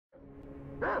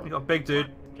You got a big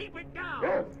dude. Keep it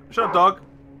down. Shut up, dog.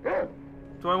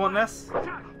 Do I want this?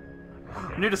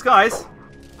 New disguise.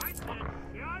 I said,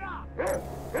 shut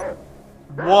up.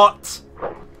 What?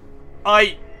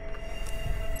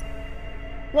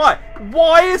 Why?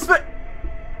 Why is that?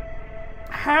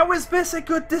 How is this a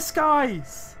good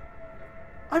disguise?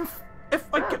 I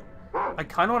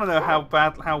kind of want to know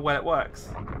how well it works.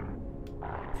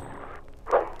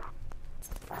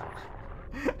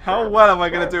 How well am I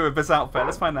going to do with this outfit?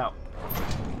 Let's find out.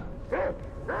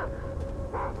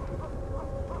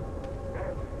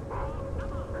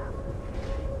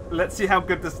 Let's see how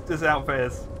good this outfit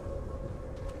is.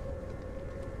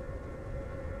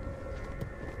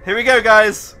 Here we go,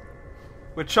 guys.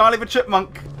 We're Charlie the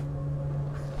Chipmunk.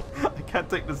 I can't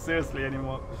take this seriously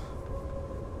anymore.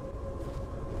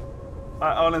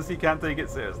 I honestly can't take it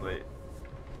seriously.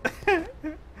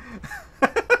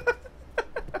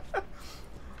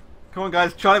 Come on,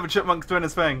 guys. Charlie the Chipmunk's doing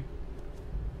his thing.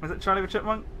 Was it Charlie the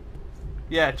Chipmunk?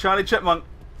 Yeah, Charlie Chipmunk.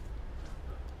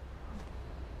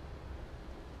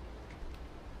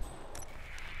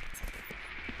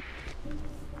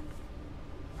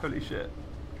 Holy shit.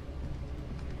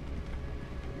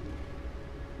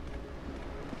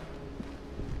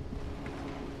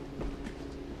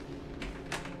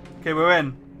 Okay, we're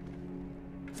in.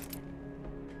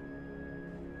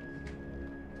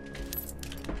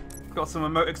 Got some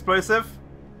remote explosive.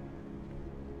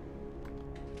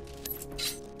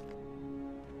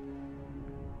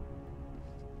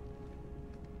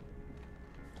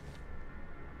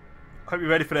 Hope you're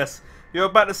ready for this. You're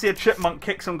about to see a chipmunk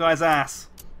kick some guy's ass.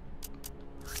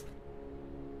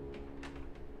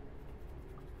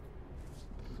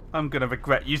 I'm gonna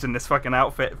regret using this fucking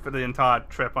outfit for the entire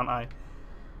trip, aren't I?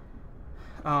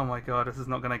 Oh my god, this is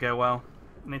not gonna go well.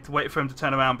 I need to wait for him to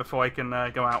turn around before I can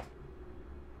go out.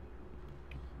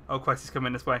 Oh Christ, he's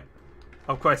coming this way.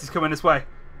 Oh Christ, he's coming this way.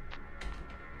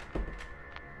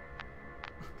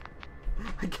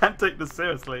 I can't take this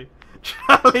seriously.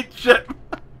 Charlie Chip.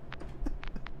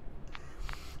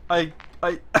 I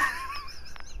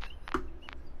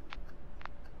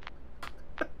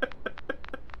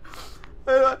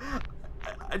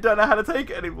don't know how to take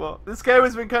it anymore. This game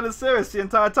has been kind of serious the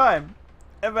entire time.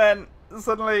 And then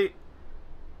suddenly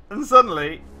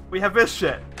we have this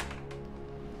shit.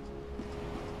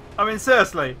 I mean,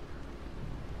 seriously.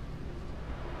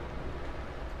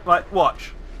 Like,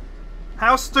 watch.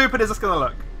 How stupid is this gonna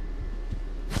look?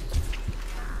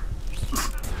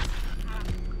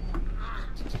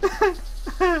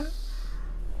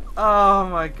 Oh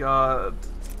my god.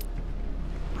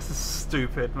 This is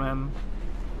stupid, man.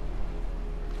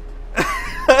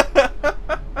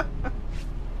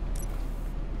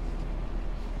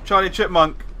 Charlie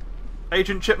Chipmunk.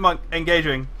 Agent Chipmunk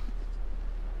engaging.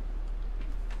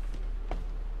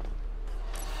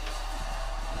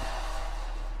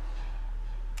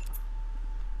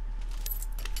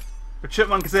 The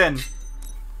Chipmunk is in.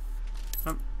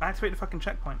 Activate the fucking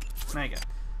checkpoint. There you go.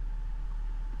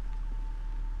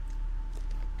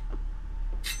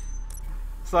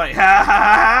 It's like, ha ha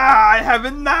ha, I have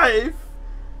a knife!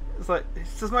 It's like,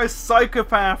 it's the most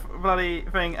psychopath bloody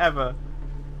thing ever.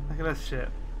 Look at this shit.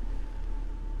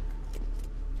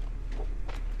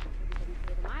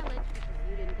 I've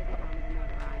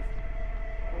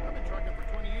been trucking for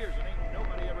 20 years and ain't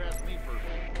nobody ever asked me for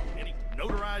any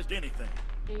notarized anything.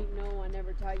 Ain't no one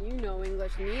ever taught you no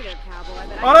English neither, cowboy,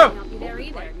 but Oh, I no. can't help you there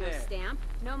either. Right no there. stamp,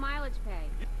 no mileage pay.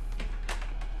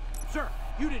 Sir,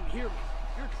 you didn't hear me.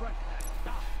 You're trespassing.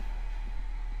 Stop.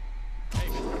 Hey,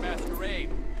 Mr. Masquerade,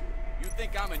 you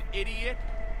think I'm an idiot?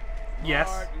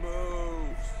 Yes.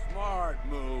 Smart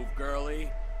move,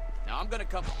 girly. Now I'm gonna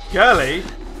come. Girly?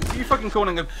 Are you fucking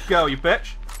calling a girl, you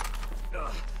bitch?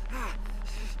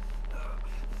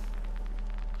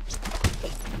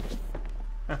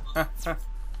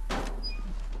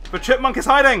 The Chipmunk is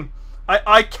hiding!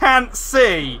 I can't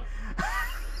see!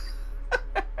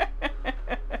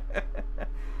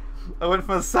 I went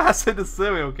from assassin to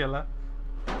serial killer.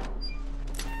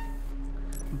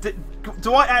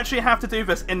 Do I actually have to do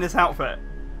this in this outfit?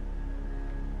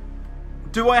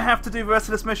 Do I have to do the rest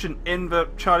of this mission in the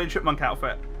Charlie Chipmunk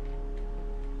outfit?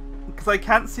 Because I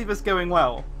can't see this going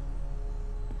well.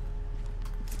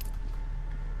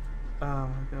 Oh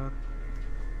my god.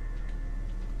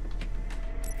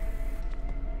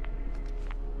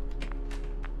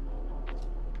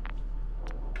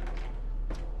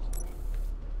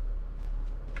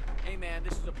 Hey man,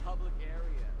 this is a public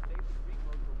area. Save the street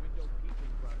code for window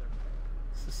peeping, brother.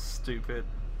 This is stupid.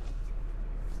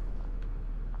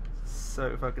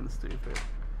 So fucking stupid.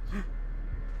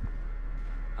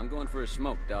 I'm going for a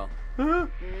smoke, doll. Enjoy.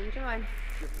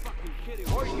 You're fucking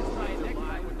kidding. Or you find next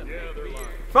time with the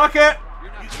Fuck it!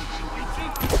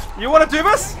 You wanna do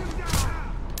this?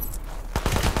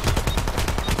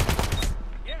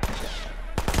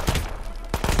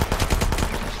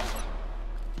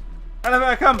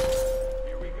 Elevator, come!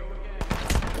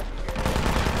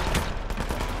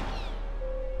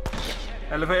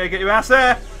 Elevator, get your ass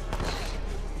there!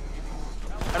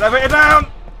 Elevator down!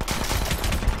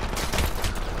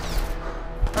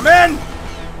 I'm in!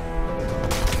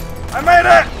 I made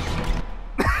it!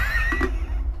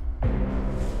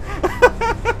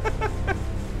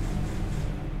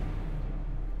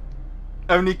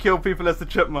 Only kill people as the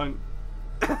Chipmunk.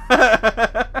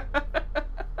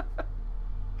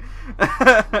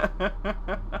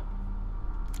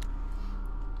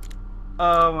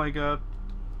 Oh my god.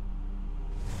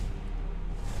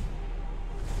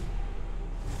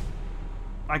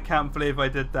 I can't believe I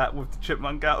did that with the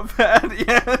Chipmunk outfit at the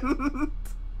end.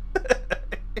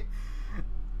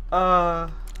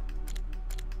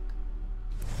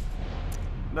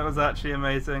 That was actually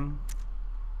amazing.